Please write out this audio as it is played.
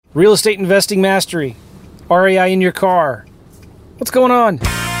Real Estate Investing Mastery, REI in your car. What's going on?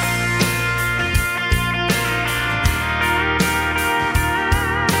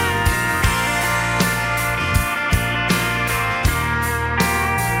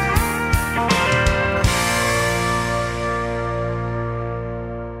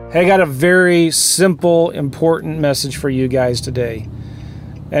 Hey, I got a very simple, important message for you guys today.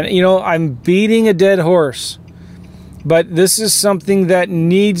 And, I'm beating a dead horse, but this is something that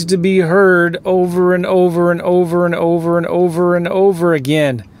needs to be heard over and over and over and over and over and over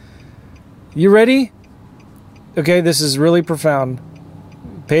again. You ready? Okay, this is really profound.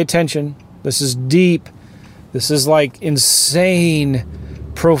 Pay attention. This is deep. This is like insane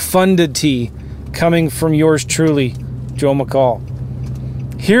profundity coming from yours truly, Joe McCall.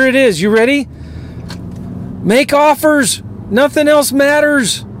 Here it is. You ready? Make offers. Nothing else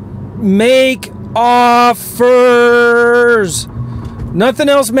matters. Make offers. Nothing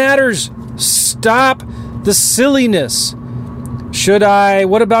else matters. Stop the silliness.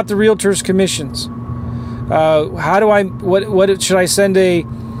 What about the realtor's commissions? What should I send a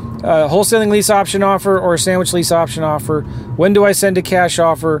wholesaling lease option offer or a sandwich lease option offer? When do I send a cash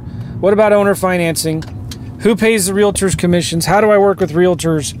offer? What about owner financing? Who pays the realtor's commissions? How do I work with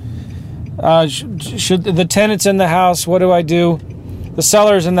realtors? Should the tenant's in the house? What do I do? The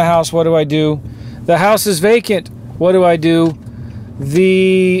seller's in the house. What do I do? The house is vacant. What do I do? Do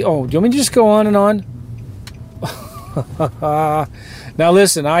you want me to just go on and on? Now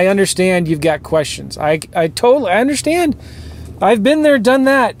listen, I understand you've got questions. I totally understand. I've been there, done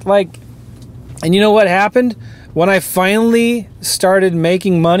that. And you know what happened? When I finally started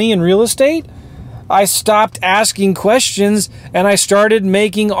making money in real estate, I stopped asking questions and I started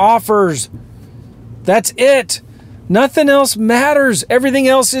making offers. That's it. Nothing else matters. Everything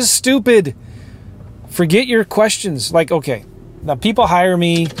else is stupid. Forget your questions. Okay, now people hire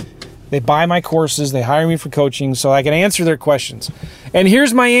me. They buy my courses. They hire me for coaching so I can answer their questions. And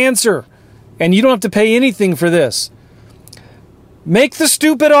here's my answer. And you don't have to pay anything for this. Make the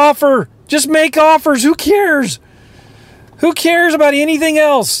stupid offer. Just make offers. Who cares? Who cares about anything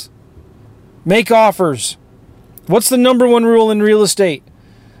else? Make offers. What's the number one rule in real estate?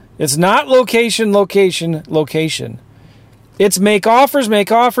 It's not location, location, location. It's make offers,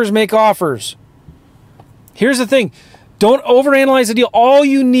 make offers, make offers. Here's the thing. Don't overanalyze the deal. All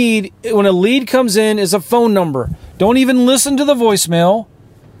you need when a lead comes in is a phone number. Don't even listen to the voicemail.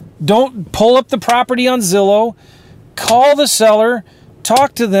 Don't pull up the property on Zillow. Call the seller.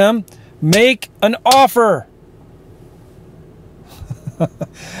 Talk to them. Make an offer.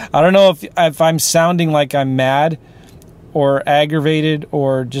 I don't know if I'm sounding like I'm mad or aggravated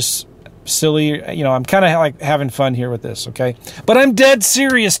or just silly. I'm kind of having fun here with this, okay? But I'm dead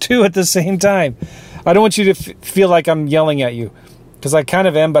serious, too, at the same time. I don't want you to feel like I'm yelling at you, because I kind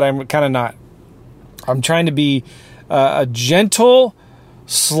of am, but I'm kind of not. I'm trying to be a gentle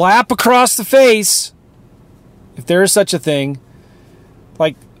slap across the face, if there is such a thing.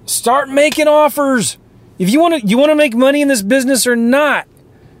 Start making offers. If you want to make money in this business or not.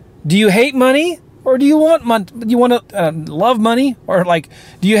 Do you hate money or do you want money? Do you want to love money or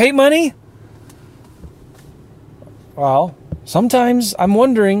do you hate money? Well, sometimes I'm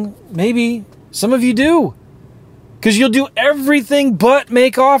wondering, maybe some of you do, because you'll do everything but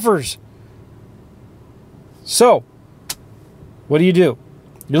make offers. So, what do?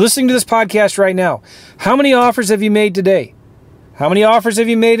 You're listening to this podcast right now. How many offers have you made today? How many offers have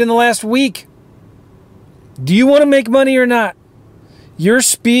you made in the last week? Do you want to make money or not? Your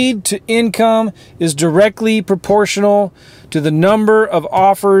speed to income is directly proportional to the number of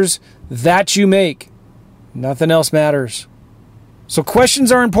offers that you make. Nothing else matters. So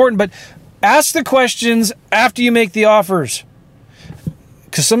questions are important, but ask the questions after you make the offers.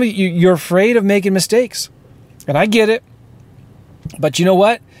 Because some of you're afraid of making mistakes. And I get it. But you know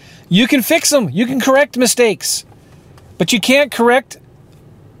what? You can fix them. You can correct mistakes. But you can't correct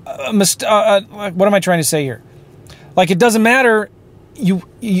what am I trying to say here? It doesn't matter. You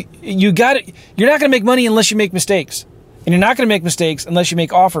got it. You're not going to make money unless you make mistakes. And you're not going to make mistakes unless you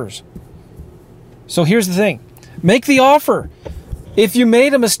make offers. So here's the thing. Make the offer. If you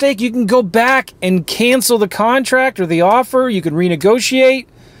made a mistake, you can go back and cancel the contract or the offer. You can renegotiate.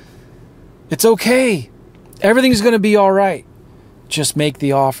 It's okay. Everything's going to be all right. Just make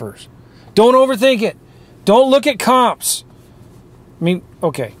the offers. Don't overthink it. Don't look at comps.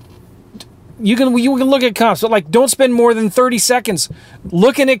 Okay. You can look at comps, but don't spend more than 30 seconds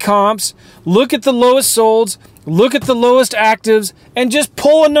looking at comps. Look at the lowest solds. Look at the lowest actives, and just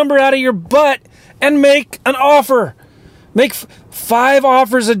pull a number out of your butt and make an offer. Make 5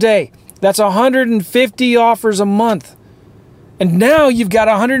 offers a day. That's 150 offers a month. And now you've got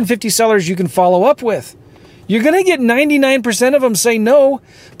 150 sellers you can follow up with. You're going to get 99% of them say no,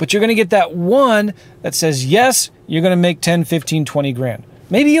 but you're going to get that one that says yes. You're going to make 10, 15, 20 grand.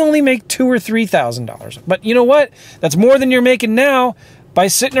 Maybe you only make $2,000 or $3,000. But you know what? That's more than you're making now by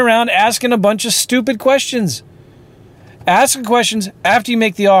sitting around asking a bunch of stupid questions. Ask questions after you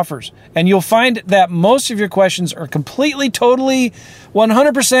make the offers. And you'll find that most of your questions are completely, totally,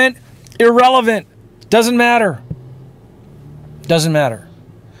 100% irrelevant. Doesn't matter. Doesn't matter.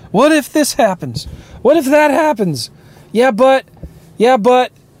 What if this happens? What if that happens? Yeah, but.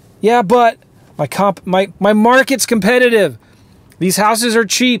 My market's competitive. These houses are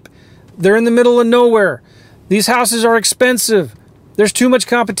cheap. They're in the middle of nowhere. These houses are expensive. There's too much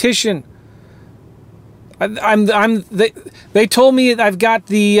competition. They told me I've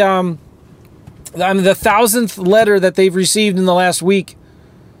got I'm the 1,000th letter that they've received in the last week.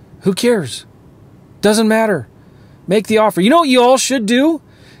 Who cares? Doesn't matter. Make the offer. You know what you all should do?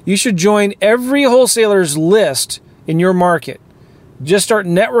 You should join every wholesaler's list in your market. Just start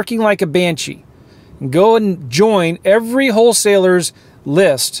networking like a banshee. Go and join every wholesaler's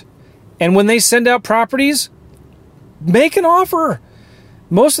list. And when they send out properties, make an offer.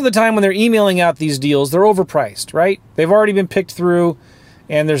 Most of the time when they're emailing out these deals, they're overpriced, right? They've already been picked through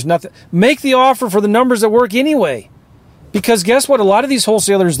and there's nothing. Make the offer for the numbers that work anyway. Because guess what? A lot of these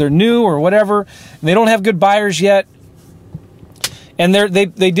wholesalers, they're new or whatever, and they don't have good buyers yet. And they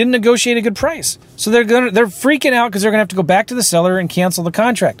didn't negotiate a good price. So they're freaking out because they're going to have to go back to the seller and cancel the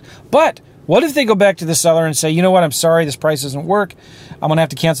contract. But what if they go back to the seller and say, you know what, I'm sorry, this price doesn't work. I'm going to have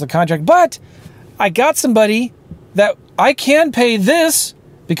to cancel the contract. But I got somebody that I can pay this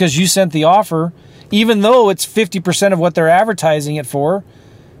because you sent the offer, even though it's 50% of what they're advertising it for.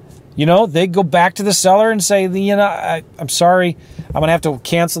 You know, they go back to the seller and say, you know, I'm sorry, I'm going to have to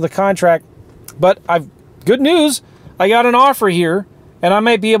cancel the contract. But good news, I got an offer here, and I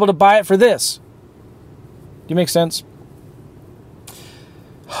might be able to buy it for this. Do you make sense?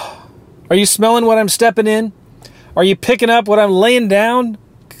 Are you smelling what I'm stepping in? Are you picking up what I'm laying down?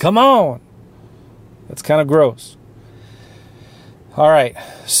 Come on. That's kind of gross. All right.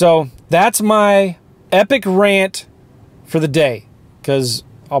 So that's my epic rant for the day, because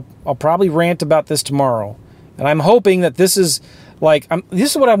I'll probably rant about this tomorrow. And I'm hoping that this is like,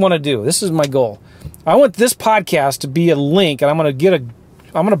 this is what I want to do. This is my goal. I want this podcast to be a link, and I'm going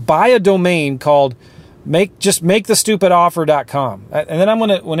to buy a domain called makethestupidoffer.com. And then I'm going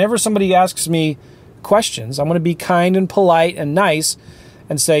to, whenever somebody asks me questions, I'm going to be kind and polite and nice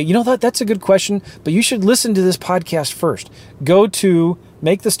and say, you know, that's a good question, but you should listen to this podcast first. Go to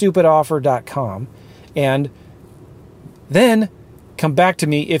makethestupidoffer.com and then come back to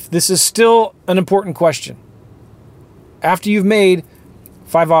me if this is still an important question. After you've made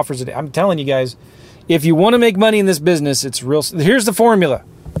 5 offers a day. I'm telling you guys, if you want to make money in this business, it's real. Here's the formula.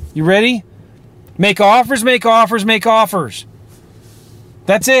 You ready? Make offers, make offers, make offers.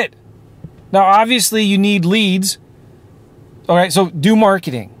 That's it. Now, obviously, you need leads. All right, so do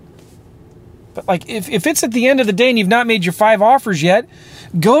marketing. But like, if it's at the end of the day and you've not made your 5 offers yet,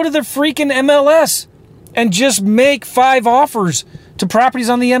 go to the freaking MLS and just make 5 offers to properties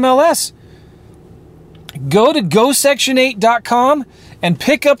on the MLS. Go to gosection8.com and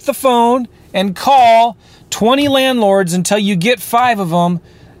pick up the phone and call 20 landlords until you get 5 of them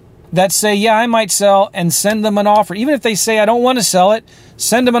that say, yeah, I might sell, and send them an offer. Even if they say, I don't want to sell it,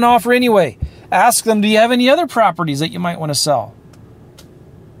 send them an offer anyway. Ask them, do you have any other properties that you might want to sell?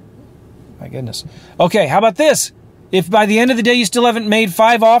 My goodness. Okay, how about this? If by the end of the day you still haven't made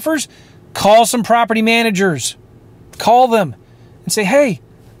 5 offers, call some property managers. Call them and say, hey,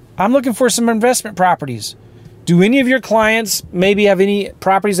 I'm looking for some investment properties. Do any of your clients maybe have any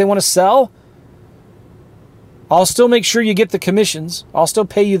properties they want to sell? I'll still make sure you get the commissions. I'll still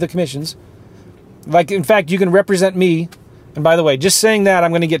pay you the commissions. Like, in fact, you can represent me. And by the way, just saying that,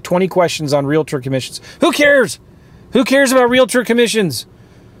 I'm going to get 20 questions on realtor commissions. Who cares? Who cares about realtor commissions?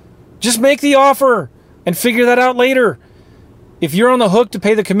 Just make the offer and figure that out later. If you're on the hook to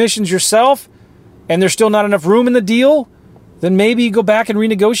pay the commissions yourself and there's still not enough room in the deal, then maybe you go back and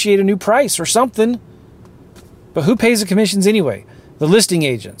renegotiate a new price or something. But who pays the commissions anyway? The listing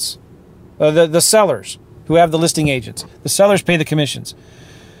agents, the sellers who have the listing agents. The sellers pay the commissions.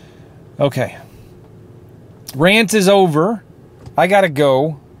 Okay. Rant is over. I got to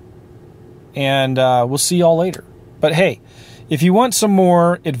go. And we'll see y'all later. But hey, if you want some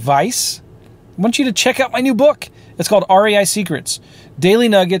more advice, I want you to check out my new book. It's called REI Secrets, Daily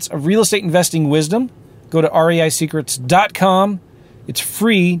Nuggets of Real Estate Investing Wisdom. Go to reisecrets.com. It's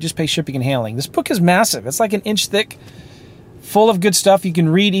free. Just pay shipping and handling. This book is massive. It's like an inch thick, full of good stuff. You can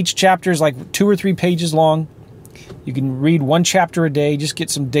read. Each chapter is like 2 or 3 pages long. You can read one chapter a day, just get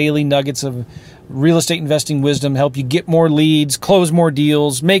some daily nuggets of real estate investing wisdom, help you get more leads, close more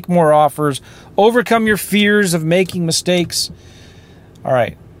deals, make more offers, overcome your fears of making mistakes. All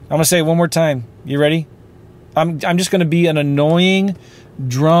right, I'm going to say it one more time. You ready? I'm just going to be an annoying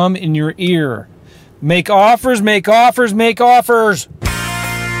drum in your ear. Make offers, make offers, make offers.